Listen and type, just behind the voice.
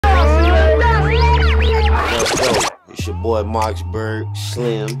It's your boy Marksburg,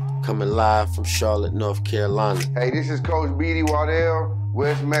 Slim, coming live from Charlotte, North Carolina. Hey, this is Coach B.D. Waddell,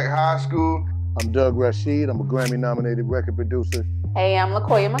 West Mac High School. I'm Doug Rashid. I'm a Grammy-nominated record producer. Hey, I'm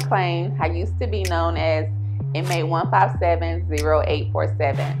LaKoya McClain. I used to be known as inmate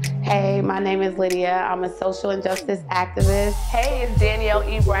 1570847. Hey, my name is Lydia. I'm a social injustice activist. Hey, it's Danielle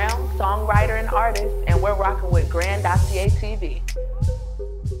E. Brown, songwriter and artist, and we're rocking with Grandosiá TV.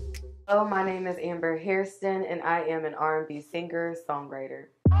 Hello, my name is Amber Hairston, and I am an R&B singer, songwriter.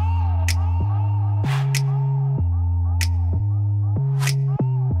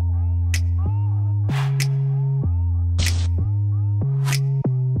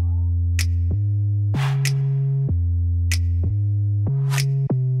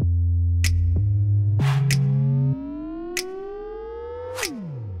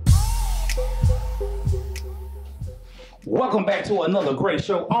 Welcome back to another great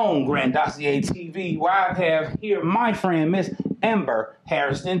show on Grandosiá TV, where I have here my friend, Miss Amber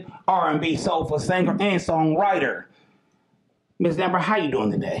Hairston, R&B soulful singer and songwriter. Miss Amber, how you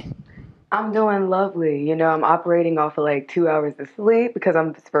doing today? I'm doing lovely. You know, I'm operating off of like 2 hours of sleep because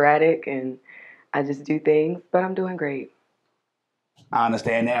I'm sporadic and I just do things, but I'm doing great. I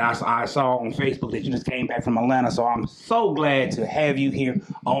understand that. I saw on Facebook that you just came back from Atlanta, so I'm so glad to have you here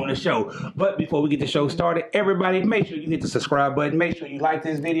on the show. But before we get the show started, everybody, make sure you hit the subscribe button. Make sure you like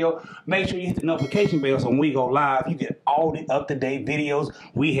this video. Make sure you hit the notification bell so when we go live, you get all the up-to-date videos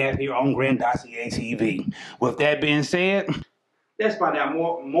we have here on Grandosiá TV. With that being said, let's find out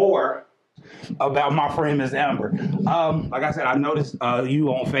more about my friend Miss Amber. Like I said, I noticed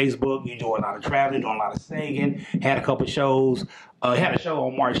you on Facebook. You do a lot of traveling, doing a lot of singing. Had a couple shows. Had a show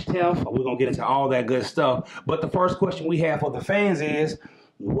on March 10th. We're gonna get into all that good stuff. But the first question we have for the fans is,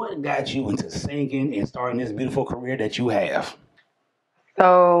 what got you into singing and starting this beautiful career that you have?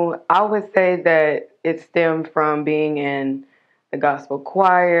 So I would say that it stemmed from being in the gospel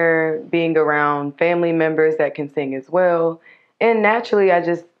choir, being around family members that can sing as well, and naturally I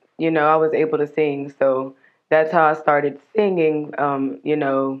just, you know, I was able to sing. So that's how I started singing, you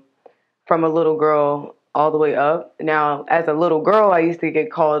know, from a little girl all the way up. Now, as a little girl, I used to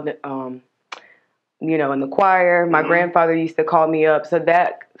get called, you know, in the choir. My grandfather used to call me up. So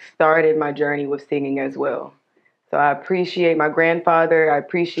that started my journey with singing as well. So I appreciate my grandfather. I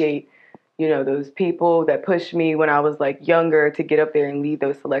appreciate, you know, those people that pushed me when I was like younger to get up there and lead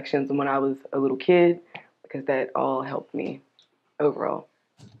those selections when I was a little kid, because that all helped me overall.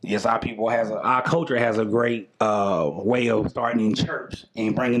 Yes, our culture has a great way of starting in church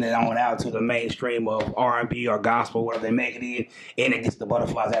and bringing it on out to the mainstream of R&B or gospel, whatever they make it in, and it gets the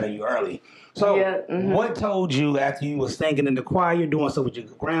butterflies out of you early. So what told you after you were singing in the choir, doing so with your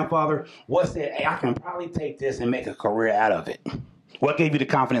grandfather, what said, hey, I can probably take this and make a career out of it? What gave you the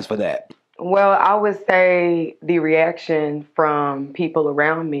confidence for that? Well, I would say the reaction from people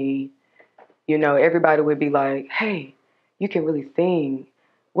around me. You know, everybody would be like, hey, you can really sing.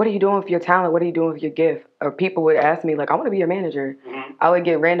 What are you doing with your talent? What are you doing with your gift? Or people would ask me, like, I want to be your manager. I would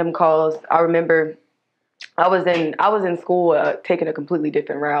get random calls. I remember I was in school taking a completely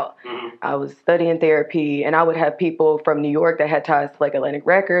different route. I was studying therapy, and I would have people from New York that had ties to like Atlantic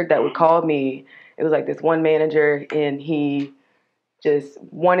Record that would call me. It was like this one manager, and he just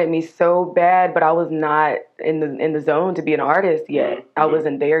wanted me so bad, but I was not in the zone to be an artist yet. I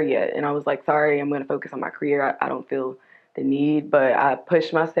wasn't there yet, and I was like, sorry, I'm going to focus on my career. I don't feel the need, but I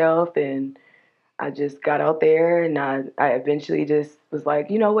pushed myself and I just got out there, and I eventually just was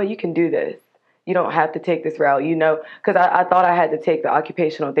like, you know what, you can do this. You don't have to take this route, you know, because I thought I had to take the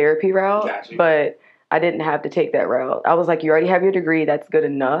occupational therapy route, but I didn't have to take that route. I was like, you already have your degree, that's good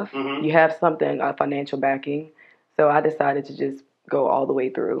enough. You have something, financial backing. So I decided to just go all the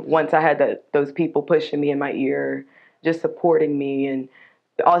way through. Once I had those people pushing me in my ear, just supporting me, and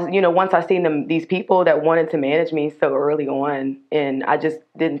you know, once I seen these people that wanted to manage me so early on, and I just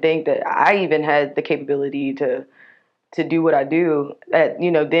didn't think that I even had the capability to do what I do.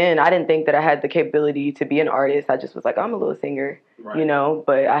 You know, then I didn't think that I had the capability to be an artist. I just was like, I'm a little singer, you know,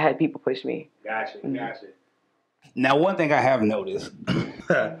 but I had people push me. Gotcha. Now, one thing I have noticed,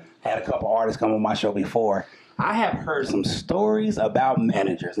 had a couple artists come on my show before. I have heard some stories about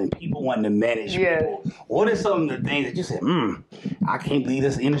managers and people wanting to manage people. What are some of the things that you said, I can't believe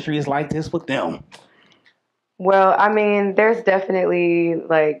this industry is like this with them? Well, I mean, there's definitely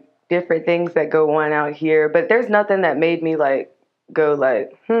like different things that go on out here, but there's nothing that made me like go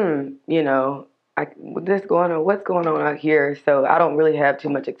like, you know, what's going on out here? So I don't really have too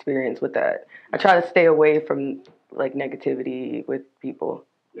much experience with that. I try to stay away from like negativity with people.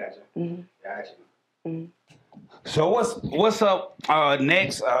 Gotcha. So what's up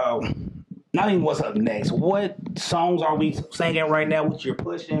next? not even what's up next. What songs are we singing right now? What you're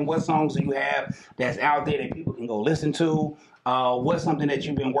pushing? What songs do you have that's out there that people can go listen to? What's something that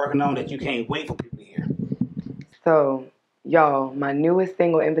you've been working on that you can't wait for people to hear? So, y'all, my newest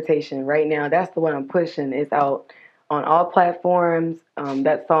single, Invitation, right now, that's the one I'm pushing. It's out on all platforms.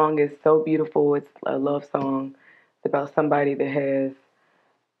 That song is so beautiful. It's a love song. It's about somebody that has,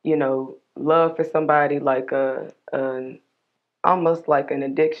 you know, love for somebody, like almost like an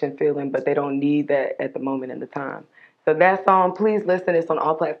addiction feeling, but they don't need that at the moment in the time. So that song, please listen. It's on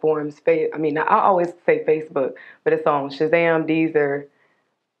all platforms. I always say Facebook, but it's on Shazam, Deezer,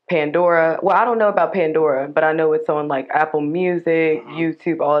 Pandora. Well, I don't know about Pandora, but I know it's on like Apple Music,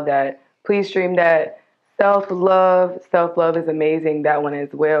 YouTube, all that. Please stream that. Self-love is amazing. That one as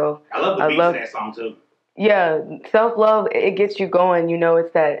well. I love the beats of that song too. Yeah, self-love, it gets you going. You know,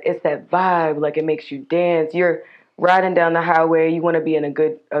 it's that vibe. Like, it makes you dance. You're riding down the highway. You want to be in a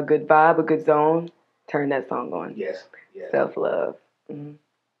good vibe, a good zone. Turn that song on. Yes. Self-love. Mm-hmm.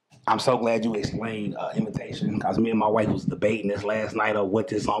 I'm so glad you explained Invitation, because me and my wife was debating this last night of what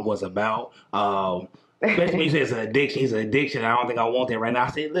this song was about. Especially when you say it's an addiction. It's an addiction. I don't think I want that right now. I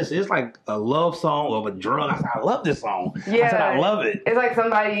said, listen, it's like a love song of a drug. I said, I love this song. Yeah. I said, I love it. It's like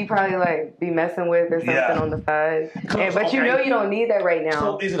somebody you probably like be messing with or something on the side. But you know you don't need that right now.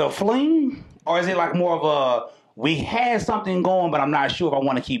 So is it a fling? Or is it like more of a, we had something going, but I'm not sure if I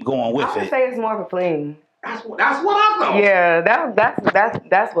want to keep going with it? I would say it's more of a fling. That's what I thought. Yeah,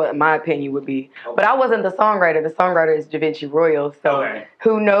 that's what my opinion would be. Okay. But I wasn't the songwriter. The songwriter is Da Vinci Royal. So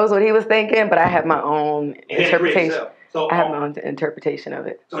who knows what he was thinking? But I have my own interpretation. I have my own interpretation of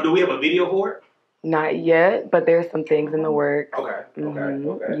it. So do we have a video for it? Not yet, but there's some things in the works.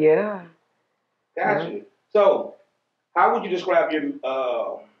 Okay. Yeah. Got you. So, how would you describe your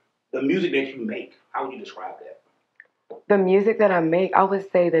the music that you make? How would you describe that? The music that I make, I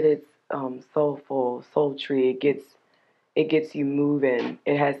would say that it's soulful, sultry. It gets you moving.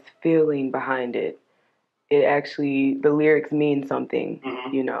 It has feeling behind it. It actually, the lyrics mean something.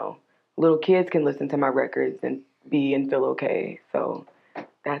 Mm-hmm. You know, little kids can listen to my records and feel okay. So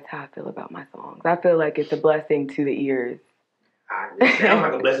that's how I feel about my songs. I feel like it's a blessing to the ears. It sounds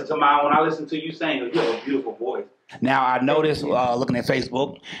like a blessing to mine when I listen to you sing. You have a beautiful voice. Now, I noticed looking at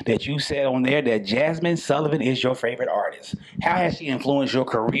Facebook that you said on there that Jazmine Sullivan is your favorite artist. How has she influenced your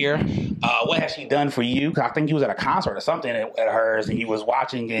career? What has she done for you? Because I think you was at a concert or something at hers, and you was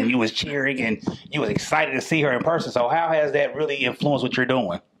watching and you was cheering and you was excited to see her in person. So how has that really influenced what you're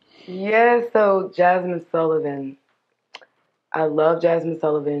doing? Yeah, so Jazmine Sullivan. I love Jazmine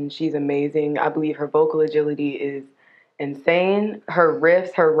Sullivan. She's amazing. I believe her vocal agility is insane. Her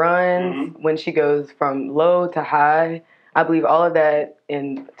riffs, her runs, when she goes from low to high, I believe all of that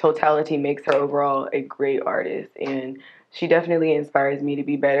in totality makes her overall a great artist. And she definitely inspires me to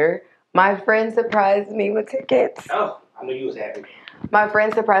be better. My friend surprised me with tickets. Oh, I knew you was happy. My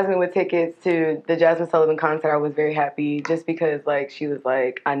friend surprised me with tickets to the Jazmine Sullivan concert. I was very happy just because, like, she was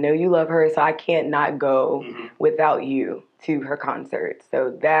like, I know you love her, so I can't not go without you to her concert.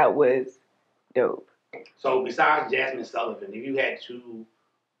 So that was dope. So besides Jazmine Sullivan, if you had to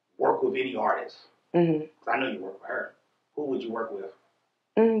work with any artist, I know you work with her, who would you work with?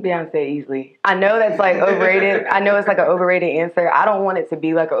 Beyonce, easily. I know that's like overrated. I know it's like an overrated answer. I don't want it to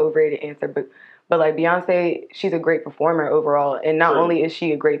be like an overrated answer, but like Beyonce, she's a great performer overall. And not only is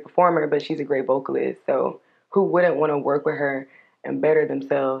she a great performer, but she's a great vocalist. So who wouldn't want to work with her and better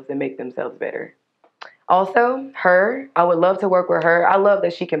themselves and make themselves better? Also, her, I would love to work with her. I love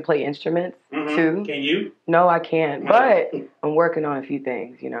that she can play instruments, too. Can you? No, I can't. But I'm working on a few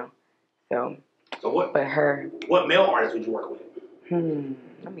things, you know. So what? But her. What male artist would you work with?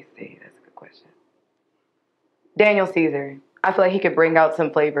 Let me see. That's a good question. Daniel Caesar. I feel like he could bring out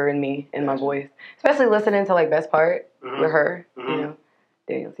some flavor in me, in my voice. Especially listening to, like, Best Part with her, you know.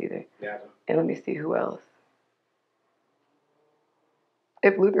 Daniel Caesar. Yeah. And let me see who else.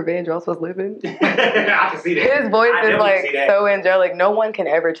 If Luther Vandross was living. I can see that. His voice is like so angelic. No one can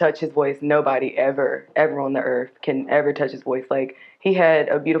ever touch his voice. Nobody ever on the earth can ever touch his voice. Like, he had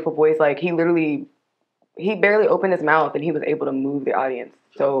a beautiful voice. Like, he barely opened his mouth and he was able to move the audience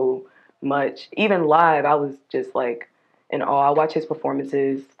so much. Even live, I was just like in awe. I watch his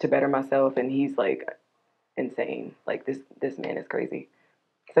performances to better myself, and he's like insane. Like, this man is crazy.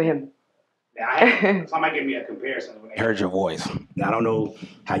 So him. Somebody gave me a comparison when they heard your voice. Now, I don't know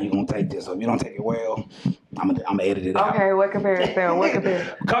how you're going to take this. So if you don't take it well, I'm gonna edit it out. Okay, what comparison?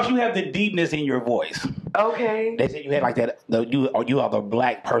 Because you have the deepness in your voice. Okay. They said you had like that. You are the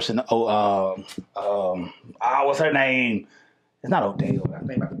black person. What's her name? It's not Odale. I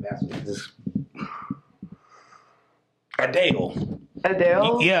think about the bastard. Adele.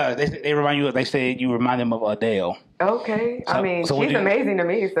 Adele? Yeah, they remind you. They said you remind them of Adele. Okay. So- I mean, so what she's do you- amazing to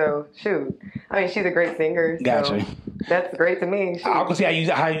me, so shoot. I mean, she's a great singer. So Gotcha. that's great to me. Shoot. I can see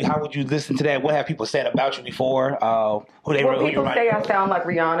how would you listen to that? What have people said about you before? Who Well, you people remind say you I of? sound like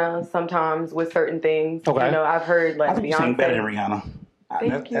Rihanna sometimes with certain things. Okay. You know, I've heard like I think you Beyonce. sing better than Rihanna.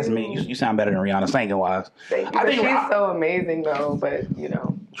 Thank That's me. you. You sound better than Rihanna singing wise. Thank you. I But think she's so amazing though, but you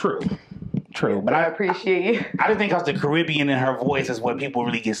know. True. But I I appreciate you. I just think because the Caribbean in her voice is what people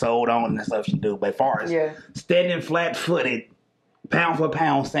really get sold on and the stuff she do. But as far as standing flat footed, pound for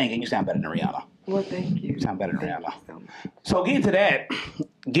pound singing, you sound better than Rihanna. Well, thank you. You sound better than Thank Rihanna. you so much. So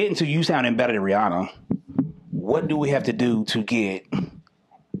getting to you sounding better than Rihanna, what do we have to do to get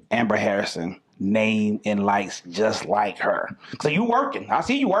Amber Hairston name and likes just like her? So you working. I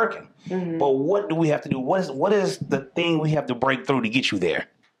see you working. Mm-hmm. But what do we have to do? What is the thing we have to break through to get you there?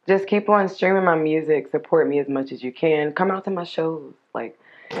 Just keep on streaming my music. Support me as much as you can. Come out to my shows.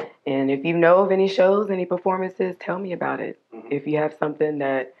 And if you know of any shows, any performances, tell me about it. Mm-hmm. If you have something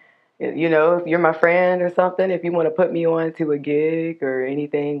that, you know, if you're my friend or something, if you want to put me on to a gig or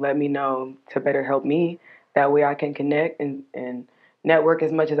anything, let me know to better help me. That way I can connect and network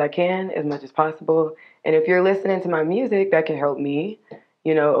as much as I can, as much as possible. And if you're listening to my music, that can help me,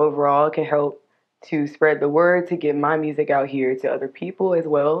 you know, overall. It can help to spread the word, to get my music out here to other people as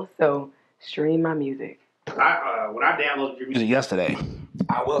well. So stream my music. When I downloaded your music yesterday,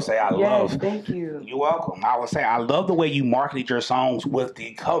 I will say Thank you. You're welcome. I will say I love the way you marketed your songs with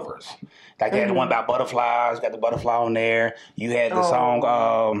the covers. Like you had the one about butterflies, got the butterfly on there. You had the song,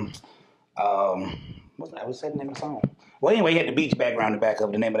 what's that the name of the song? Well, anyway, you had the beach background in the back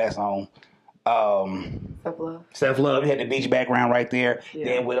of the name of that song. Self-love. Self-love. You had the beach background right there. Yeah.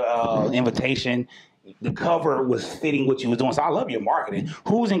 Then with invitation, the cover was fitting what you was doing. So I love your marketing.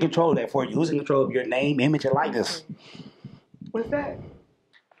 Who's in control of that for you? Who's in control of your name, image, and likeness? What's that?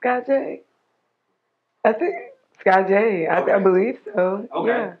 Scott J. I think Scott J. I believe so. Okay.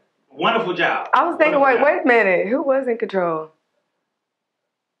 Yeah. Wonderful job. I was thinking, wait a minute. Who was in control?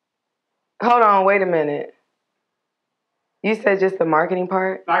 Hold on, wait a minute. You said just the marketing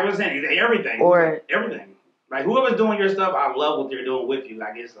part? Like I was saying, everything. Or everything. Like whoever's doing your stuff, I love what they're doing with you.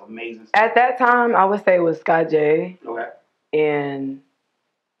 Like it's amazing stuff. At that time, I would say it was Scott J. Okay. And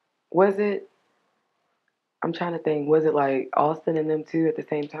was it? I'm trying to think. Was it like Austin and them too at the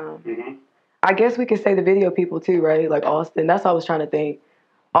same time? Mm-hmm. I guess we could say the video people too, right? Like Austin. That's what I was trying to think.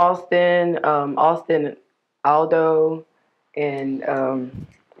 Austin, Aldo, and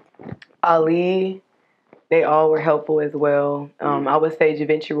Ali. They all were helpful as well. I would say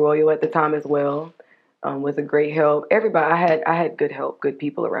Javinci Royal at the time as well was a great help. Everybody, I had good help, good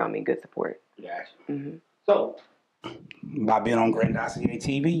people around me, good support. Gotcha. Mm-hmm. So, by being on Grandosiá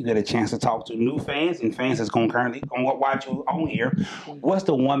TV, you get a chance to talk to new fans and fans that's currently going to watch you on here. What's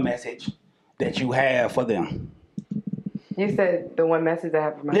the one message that you have for them? You said the one message I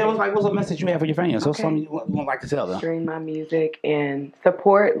have for my fans. What's a message you have for your fans? What's something you would like to tell them? Stream my music and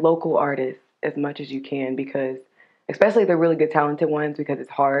support local artists as much as you can, because especially the really good talented ones, because it's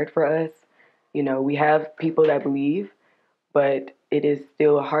hard for us. You know, we have people that believe, but it is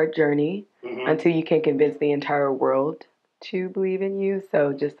still a hard journey until you can convince the entire world to believe in you.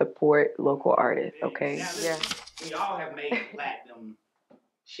 So just support local artists, okay? Now, we all have made platinum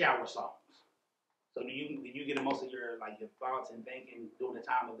shower songs. So do you get most of your thoughts and thinking during the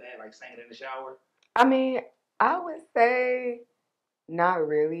time of that, like singing in the shower? I mean, I would say not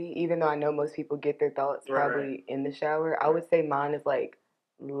really, even though I know most people get their thoughts probably in the shower. I would say mine is like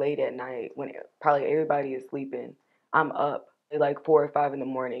late at night when probably everybody is sleeping. I'm up at like 4 or 5 in the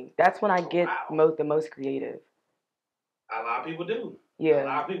morning. That's when I get the most creative. A lot of people do. Yeah. A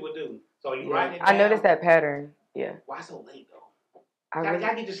lot of people do. So you write it down. I noticed that pattern. Yeah. Why so late though? I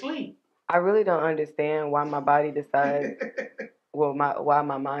gotta get to sleep. I really don't understand why my body decides. Why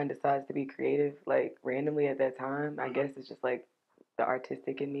my mind decides to be creative like randomly at that time. I guess it's just like the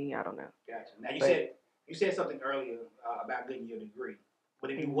artistic in me. I don't know. Gotcha. Now you said something earlier about getting your degree.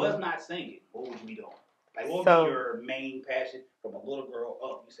 But if you was not singing, what would you be doing? Like what would be your main passion from a little girl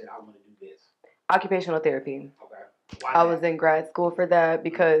up? You said I want to do this. Occupational therapy. Okay. Why I was in grad school for that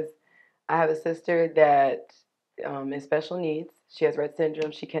because I have a sister that is special needs. She has Rett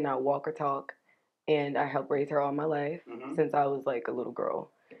syndrome. She cannot walk or talk. And I helped raise her all my life since I was like a little girl.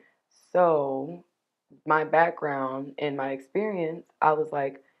 So my background and my experience, I was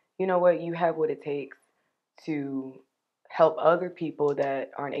like, you know what? You have what it takes to help other people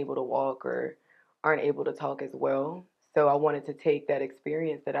that aren't able to walk or aren't able to talk as well. So I wanted to take that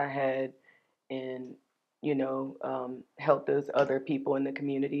experience that I had and, help those other people in the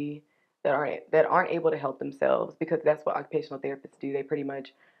community that aren't able to help themselves, because that's what occupational therapists do. They pretty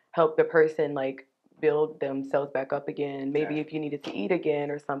much help the person like build themselves back up again. Maybe if you needed to eat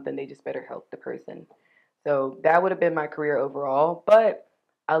again or something, they just better help the person. So that would have been my career overall. But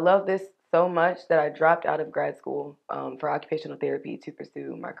I love this so much that I dropped out of grad school for occupational therapy to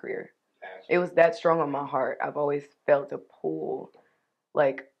pursue my career. It was that strong on my heart. I've always felt a pull,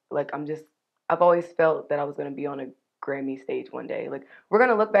 I've always felt that I was gonna be on a Grammy stage one day. Like, we're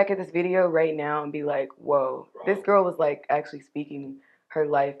gonna look back at this video right now and be like, whoa, this girl was like actually speaking her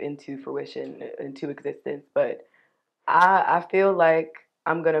life into fruition, into existence. But I feel like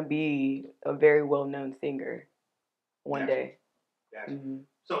I'm gonna be a very well known singer one day. Mm-hmm.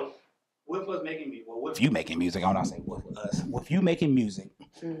 So with us making music, well, with you making music, I'm not saying with us, with you making music,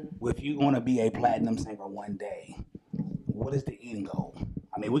 with you going to be a platinum singer one day, what is the end goal?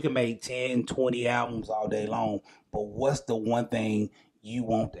 I mean, we can make 10, 20 albums all day long, but what's the one thing you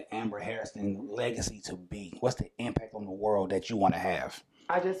want the Amber Hairston legacy to be? What's the impact on the world that you want to have?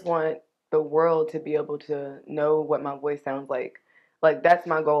 I just want the world to be able to know what my voice sounds like. Like, that's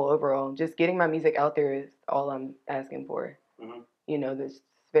my goal overall. Just getting my music out there is all I'm asking for. Mm-hmm. You know, that's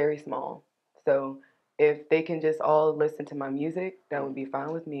very small. So if they can just all listen to my music, that would be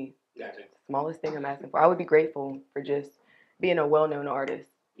fine with me. Gotcha. Smallest thing I'm asking for. I would be grateful for just being a well-known artist.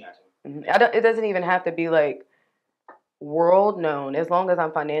 Gotcha. Mm-hmm. It doesn't even have to be like world known, as long as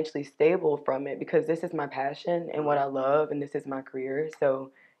I'm financially stable from it, because this is my passion and what I love, and this is my career.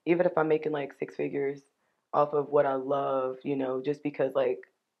 So even if I'm making like 6 figures off of what I love, you know, just because like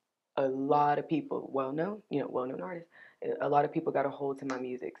a lot of people, well-known artists, a lot of people got a hold to my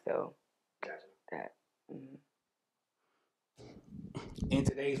music. So gotcha. That. Mm-hmm. In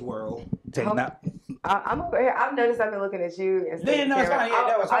today's world, I'm over here. I've noticed I've been looking at you. It's fine. Yeah,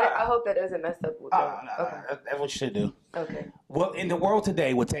 that was fine. I hope that doesn't mess up with no, okay. That's what you should do. Okay. Well, in the world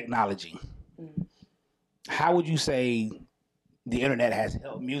today with technology, how would you say the internet has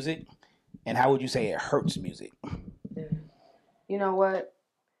helped music, and how would you say it hurts music? You know what?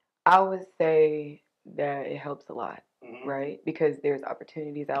 I would say that it helps a lot, right? Because there's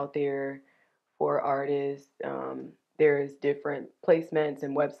opportunities out there for artists. There's different placements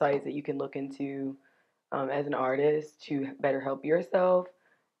and websites that you can look into as an artist to better help yourself.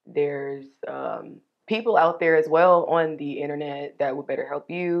 There's people out there as well on the internet that would better help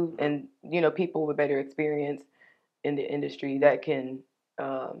you, and you know, people with better experience in the industry that can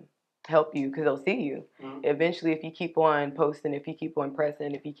help you, because they'll see you. Eventually, if you keep on posting, if you keep on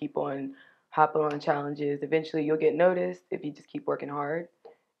pressing, if you keep on hopping on challenges, eventually you'll get noticed if you just keep working hard.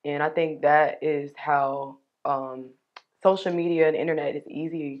 And I think that is how social media and internet is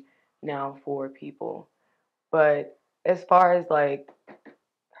easy now for people. But as far as like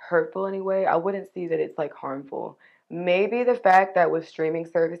hurtful anyway, I wouldn't see that it's like harmful. Maybe the fact that with streaming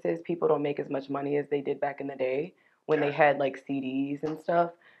services, people don't make as much money as they did back in the day when they had like CDs and stuff.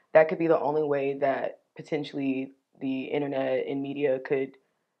 That could be the only way that potentially the internet and media could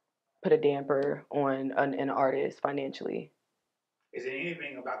put a damper on an artist financially. Is there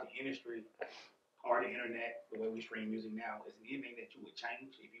anything about the industry or the internet, the way we stream music now, is there anything that you would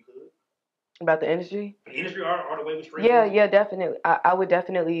change if you could? About the industry? The industry or the way we stream music? Yeah, definitely. I would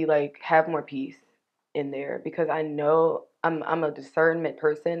definitely like have more peace in there, because I know I'm a discernment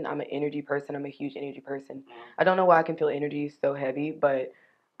person. I'm an energy person. I'm a huge energy person. I don't know why I can feel energy so heavy, but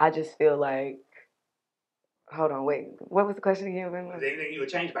I just feel like, hold on, wait. What was the question again? Is there anything you would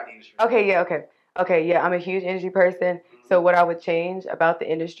change about the industry? Okay, yeah, I'm a huge energy person. So what I would change about the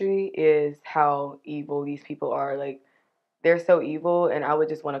industry is how evil these people are. Like, they're so evil, and I would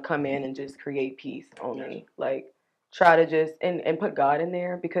just want to come in and just create peace only. Like, try to just, and put God in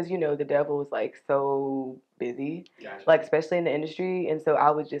there, because, you know, the devil is, like, so busy. Like, especially in the industry. And so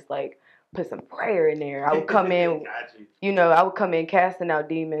I would just, like, put some prayer in there. I would come in, I would come in casting out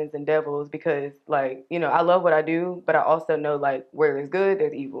demons and devils, because, like, you know, I love what I do, but I also know, like, where there's good,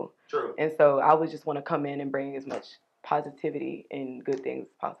 there's evil. True. And so I would just want to come in and bring as much positivity and good things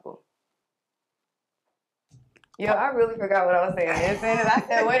as possible. Yo, I really forgot what I was saying. As soon as I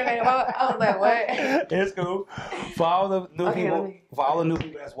said, wait a minute, I was like, what? It's cool. For all the new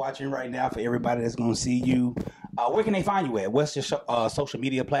people that's watching right now, for everybody that's going to see you, where can they find you at? What's your social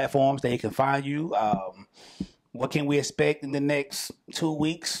media platforms they can find you? What can we expect in the next 2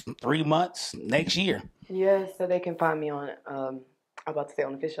 weeks, 3 months, next year? Yeah, so they can find me on, I'm about to say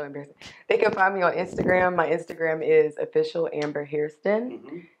on official Amber Hairston. They can find me on Instagram. My Instagram is official Amber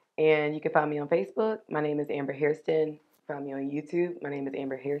Hairston. And you can find me on Facebook. My name is Amber Hairston. Find me on YouTube. My name is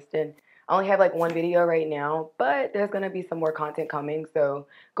Amber Hairston. I only have like one video right now, but there's going to be some more content coming. So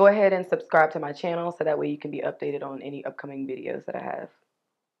go ahead and subscribe to my channel so that way you can be updated on any upcoming videos that I have.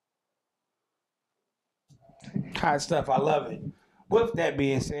 Hot stuff. I love it. With that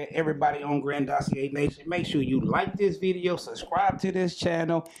being said, everybody on Grandosiá Nation, make sure you like this video, subscribe to this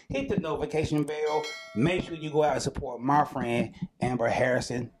channel, hit the notification bell. Make sure you go out and support my friend, Amber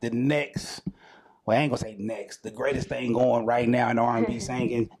Hairston, the next, well, I ain't gonna say next, the greatest thing going right now in R&B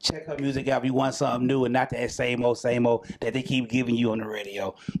singing. Check her music out if you want something new and not that same old that they keep giving you on the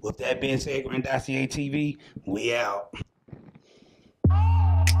radio. With that being said, Grandosiá TV, we out.